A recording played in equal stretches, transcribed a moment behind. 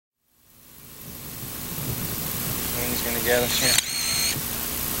is going to get us here.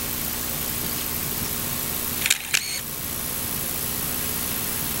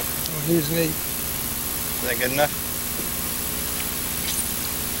 Oh, he's neat. Is that good enough?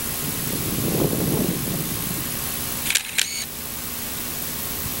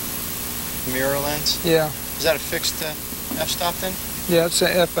 Mirror lens? Yeah. Is that a fixed f-stop then? Yeah, it's a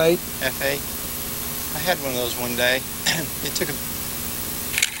F8. F8. I had one of those one day. It took a...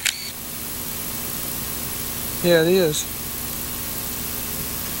 Yeah, it is.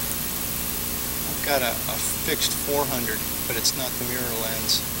 I've got a fixed 400, but it's not the mirror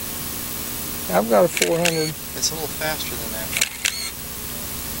lens. I've got a 400. It's a little faster than that.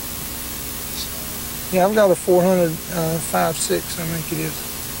 So, Yeah, I've got a 400 5.6, I think it is.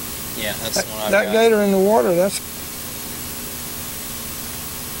 yeah, that's the one I've got. That gator in the water, that's...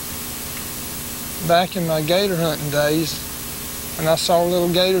 Back in my gator hunting days, when I saw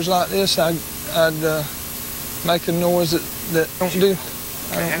little gators like this, I'd make a noise that don't do.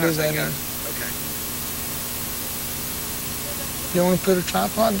 I don't do that anymore. Okay. You want to put a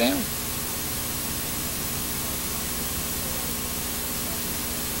tripod down?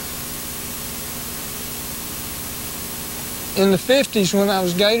 In the 50s, when I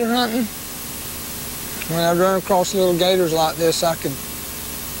was gator hunting, when I'd run across little gators like this, I could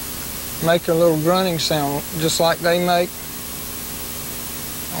make a little grunting sound, just like they make,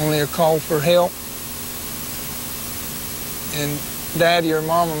 only a call for help. And Daddy or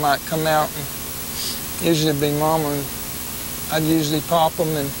Mama might come out, and usually it'd be Mama, and I'd usually pop them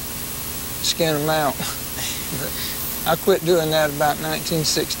and skin them out. But I quit doing that about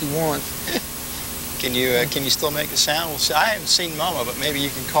 1961. Can you still make a sound? Well, see, I haven't seen Mama, but maybe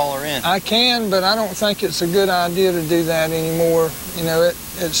you can call her in. I can, but I don't think it's a good idea to do that anymore. You know, it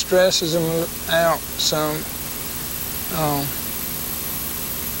stresses them out some.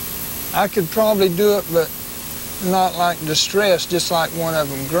 I could probably do it, but not like distress, just like one of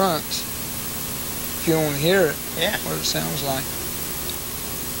them grunts. If you want to hear it, yeah, what it sounds like.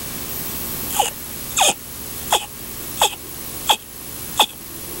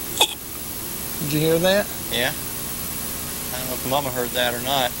 Did you hear that? Yeah. I don't know if Mama heard that or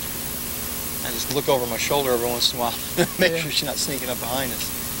not. I just look over my shoulder every once in a while, make sure she's not sneaking up behind us.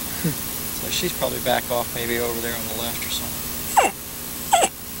 So she's probably back off, maybe over there on the left or something.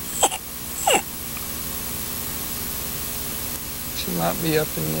 She might be up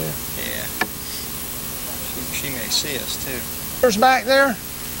in there. Yeah. She may see us too. Where's back there?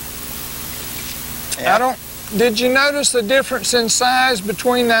 Yeah. Did you notice the difference in size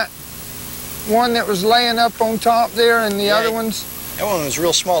between that one that was laying up on top there and the other ones? That one was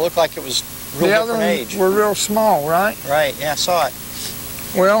real small. It looked like it was real different age. The other ones were real small, right? Right, yeah, I saw it.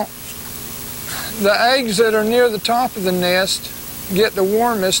 Well, the eggs that are near the top of the nest get the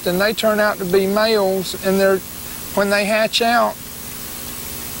warmest, and they turn out to be males, and when they hatch out,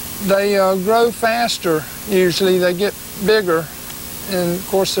 they grow faster usually. They get bigger, and of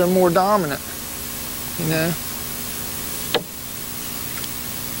course they're more dominant, you know.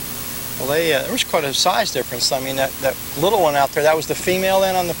 Well, there was quite a size difference. I mean, that little one out there, that was the female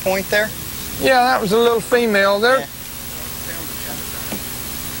then on the point there? Yeah, that was a little female. There.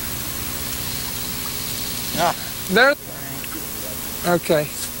 Yeah. There. Okay.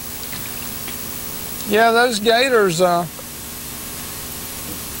 Yeah, those gators, the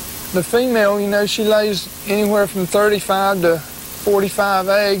female, you know, she lays anywhere from 35 to 45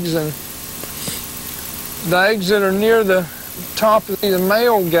 eggs, and the eggs that are near the top of the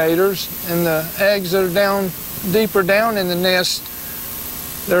male gators and the eggs that are deeper down in the nest,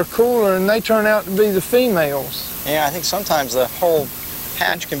 they're cooler, and they turn out to be the females. Yeah, I think sometimes the whole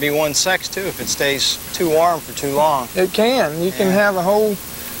hatch can be one sex too if it stays too warm for too long. It can. You can have a whole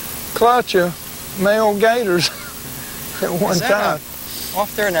clutch of male gators at one time.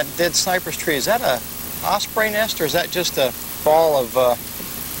 Off there in that dead cypress tree, is that a osprey nest, or is that just a ball of...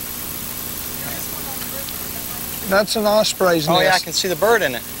 That's an osprey's nest. Oh yeah, I can see the bird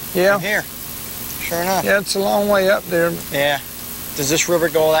in it. Yeah. From here. Sure enough. Yeah, it's a long way up there. Yeah. Does this river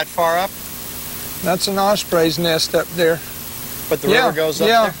go that far up? That's an osprey's nest up there. But the river goes up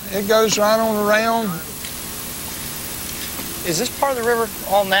there? Yeah, it goes right on around. Is this part of the river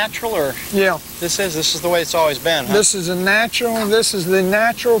all natural, or? Yeah. This is the way it's always been, huh? This is the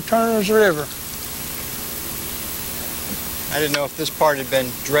natural Turner's River. I didn't know if this part had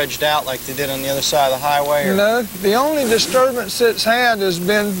been dredged out like they did on the other side of the highway. Or... No, the only disturbance it's had has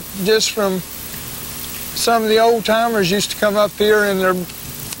been just from some of the old timers used to come up here in their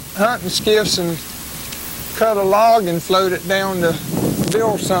hunting skiffs and cut a log and float it down to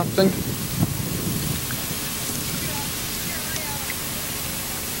build something.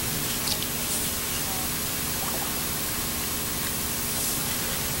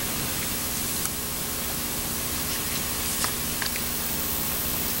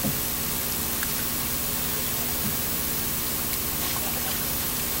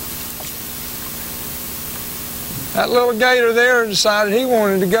 That little gator there decided he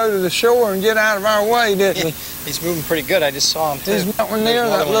wanted to go to the shore and get out of our way, didn't he? He's moving pretty good. I just saw him too. He's that one there,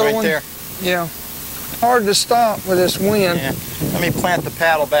 that little right one. There. Yeah. Hard to stop with this wind. Yeah. Let me plant the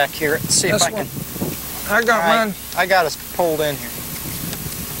paddle back here and see if I can. I got mine. I got us pulled in here.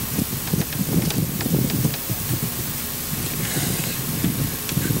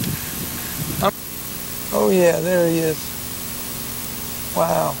 Oh yeah, there he is.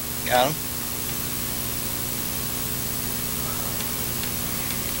 Wow. Got him.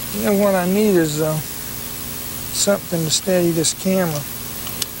 You know what I need is something to steady this camera.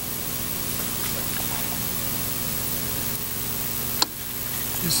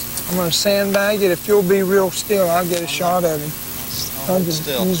 I'm going to sandbag it. If you'll be real still, I'll get a shot of him. I'll just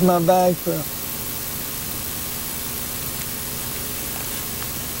use my bag for... A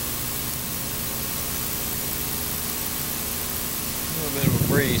little bit of a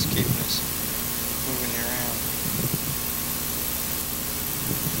breeze keeping us moving around.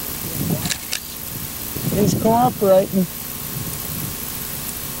 He's cooperating.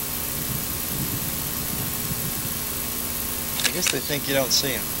 I guess they think you don't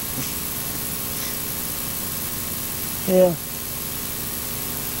see him. Yeah.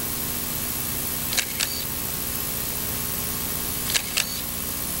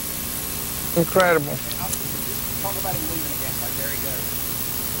 Incredible. Talk about him leaving again. Like, there he goes.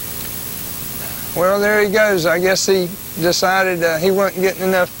 Well, there he goes. I guess he decided he wasn't getting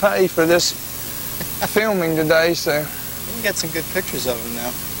enough pay for this filming today, so. You can get some good pictures of him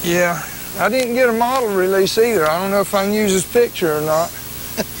now. Yeah. I didn't get a model release either. I don't know if I can use his picture or not.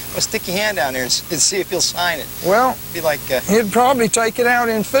 Well, stick your hand down there and see if he'll sign it. Well, be like, he'd probably take it out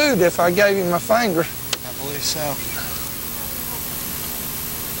in food if I gave him my finger. I believe so.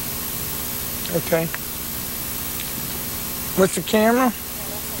 Okay. With the camera?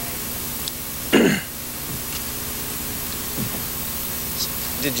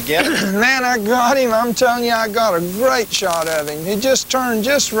 Did you get it? Man, I got him. I'm telling you, I got a great shot of him. He just turned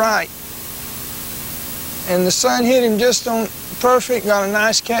just right. And the sun hit him just on perfect, got a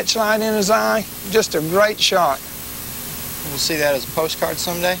nice catch light in his eye. Just a great shot. We'll see that as a postcard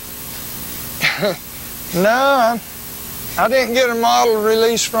someday? No, I didn't get a model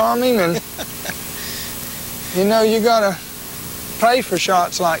release from him, and you know, you gotta pay for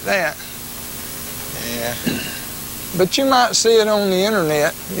shots like that. Yeah. But you might see it on the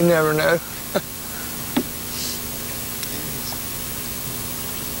internet. You never know.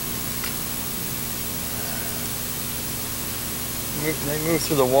 They move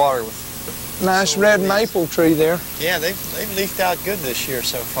through the water with Nice red maple tree there. Yeah, they've leafed out good this year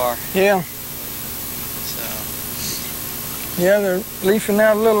so far. Yeah. So. Yeah, they're leafing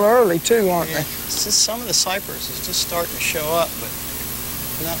out a little early too, aren't they? It's just some of the cypress is just starting to show up, but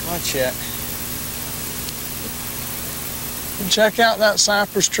not much yet. Check out that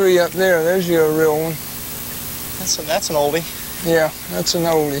cypress tree up there. There's your real one. That's an oldie. Yeah, that's an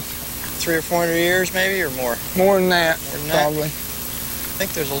oldie. 300 or 400 years maybe, or more? More than that, I probably.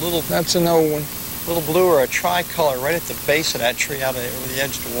 think there's a little... That's an old one. Little blue or a tricolor right at the base of that tree out over the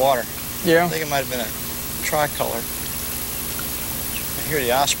edge of the water. Yeah. I think it might have been a tricolor. I hear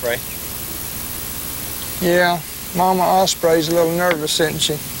the osprey. Yeah, Mama Osprey's a little nervous, isn't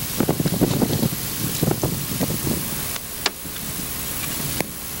she?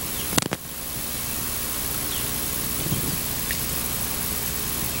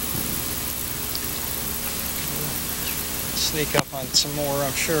 Sneak up on some more,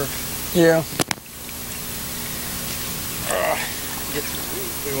 I'm sure. Yeah.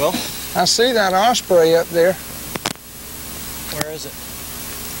 We will. I see that osprey up there. Where is it?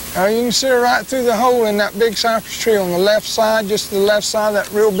 You can see her right through the hole in that big cypress tree on the left side, just to the left side of that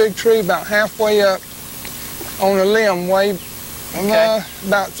real big tree, about halfway up on a limb, way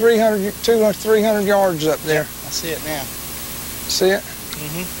about 200 or 300 yards up there. I see it now. See it?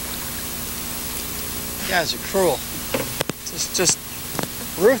 Mm-hmm. You guys are cruel. Just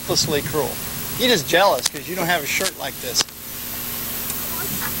ruthlessly cruel. You're just jealous because you don't have a shirt like this.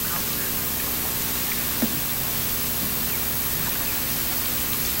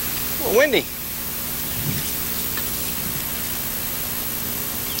 Well, windy.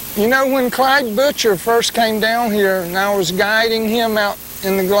 You know, when Clyde Butcher first came down here and I was guiding him out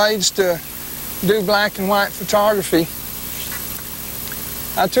in the glades to do black and white photography,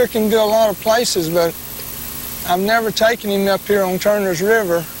 I took him to a lot of places, but I've never taken him up here on Turner's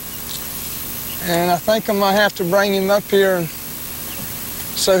River, and I think I'm going to have to bring him up here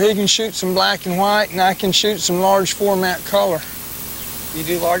so he can shoot some black and white and I can shoot some large format color. You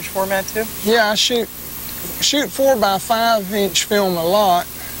do large format too? Yeah, I shoot 4 by 5 inch film a lot,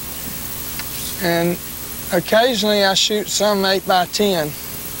 and Occasionally I shoot some 8x10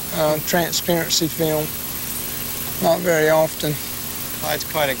 transparency film. Not very often. Clyde's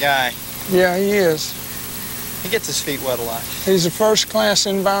quite a guy. Yeah, he is. He gets his feet wet a lot. He's a first-class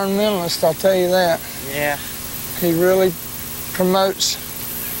environmentalist, I'll tell you that. Yeah. He really promotes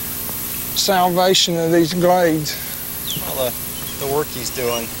salvation of these glades. Well, the work he's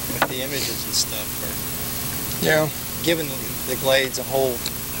doing with the images and stuff are giving the glades a whole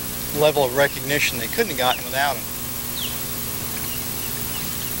level of recognition they couldn't have gotten without him.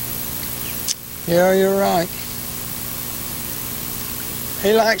 Yeah, you're right.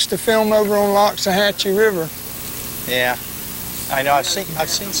 He likes to film over on Loxahatchee River. Yeah, I know. I've seen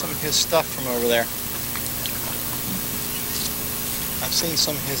some of his stuff from over there. I've seen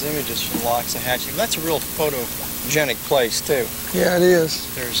some of his images from Loxahatchee. That's a real photogenic place too. Yeah, it is.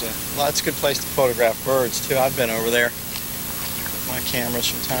 There's that's a good place to photograph birds too. I've been over there with my cameras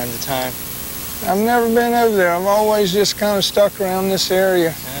from time to time. I've never been over there. I've always just kind of stuck around this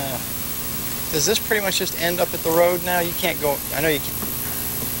area. Yeah. Does this pretty much just end up at the road now? You can't go. I know you can't.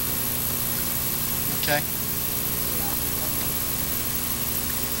 Okay.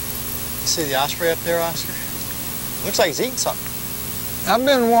 You see the osprey up there, Oscar? Looks like he's eating something. I've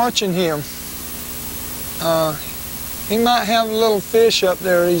been watching him. He might have a little fish up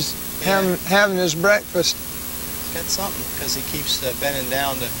there. He's having his breakfast. He's got something because he keeps bending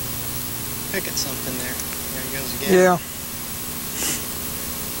down to pick at something there. There he goes again. Yeah.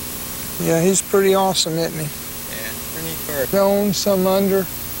 Yeah, he's pretty awesome, isn't he? Yeah, pretty neat bird. On some under.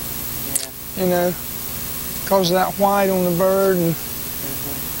 Yeah. You know, because of that white on the bird, and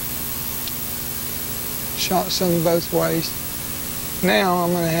shot some both ways. Now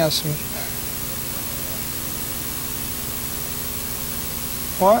I'm going to have some.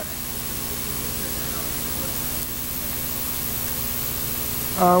 What?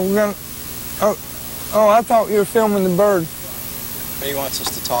 We're going to. Oh, I thought you were filming the bird. He wants us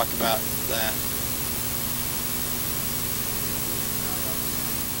to talk about that.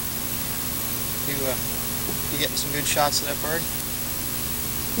 You getting some good shots of that bird?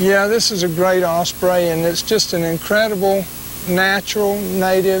 Yeah, this is a great osprey, and it's just an incredible natural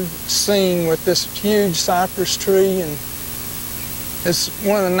native scene with this huge cypress tree, and it's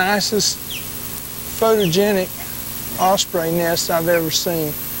one of the nicest photogenic osprey nests I've ever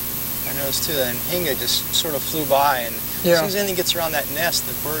seen. I noticed too that Hinga just sort of flew by, and as soon as anything gets around that nest,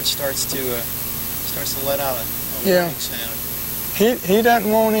 the bird starts to let out a warning sound. He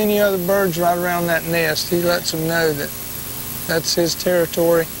doesn't want any other birds right around that nest. He lets them know that that's his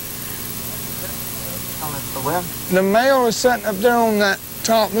territory. The male is sitting up there on that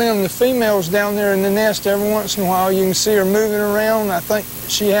top limb. The female's down there in the nest every once in a while. You can see her moving around. I think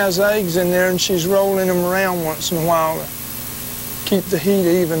she has eggs in there, and she's rolling them around once in a while to keep the heat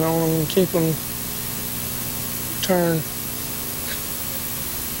even on them and keep them turned.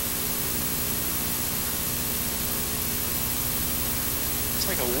 It's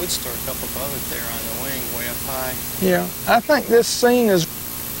like a wood stork up above it there on the wing, way up high. Yeah, I think this scene is...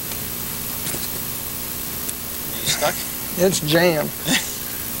 You stuck? It's jammed.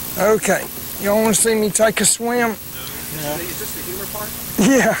 Okay, y'all want to see me take a swim? No. Is this the humor part?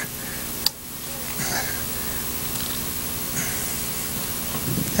 Yeah.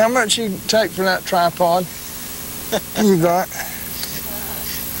 How much you take for that tripod? You got.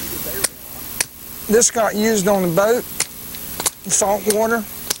 This got used on the boat, salt water.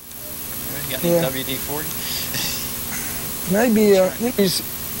 You got any WD-40? Maybe these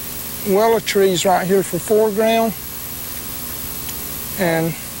willow trees right here for foreground,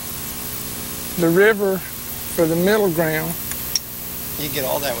 and the river for the middle ground. You get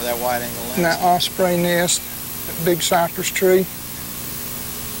all that with that wide-angle lens. And that osprey nest, that big cypress tree.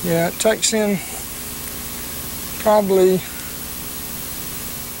 Yeah, it takes in probably